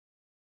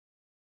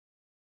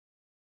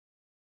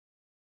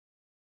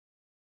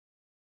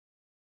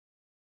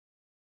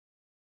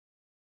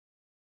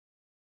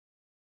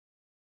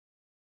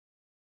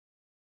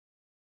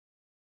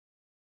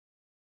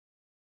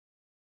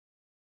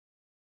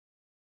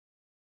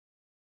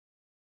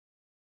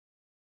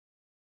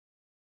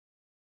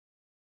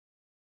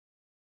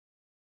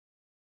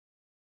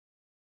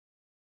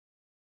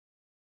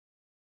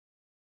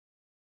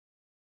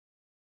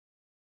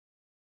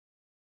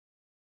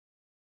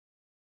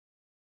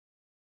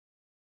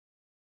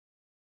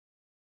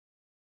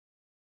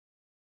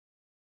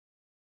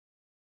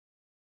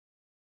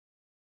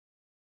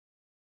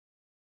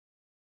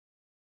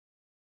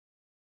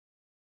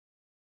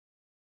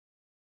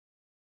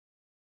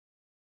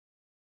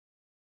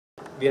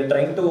we are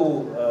trying to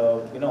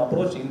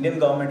approach Indian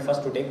government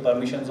first to take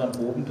permissions on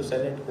whom to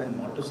sell it, whom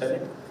not to sell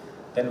it.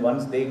 Then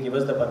once they give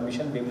us the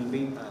permission, we will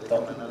be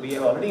talking. We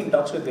are already in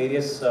talks with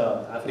various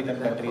African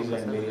countries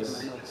and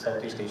various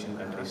Southeast Asian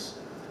countries.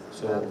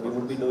 So we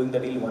would be doing the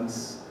deal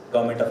once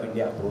government of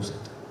India approves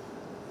it.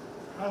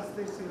 Has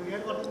this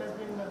airworthiness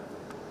been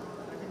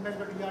recognized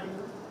by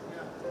DRDO?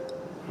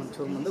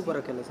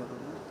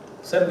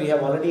 Sir, we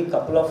have already a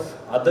couple of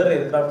other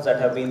aircrafts that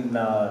have been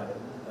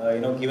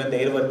given the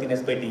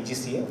airworthiness by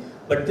DGCA,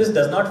 but this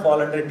does not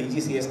fall under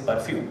DGCA's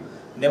purview.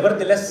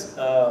 Nevertheless,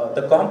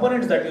 the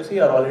components that you see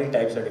are already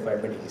type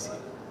certified by DGCA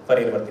for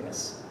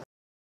airworthiness.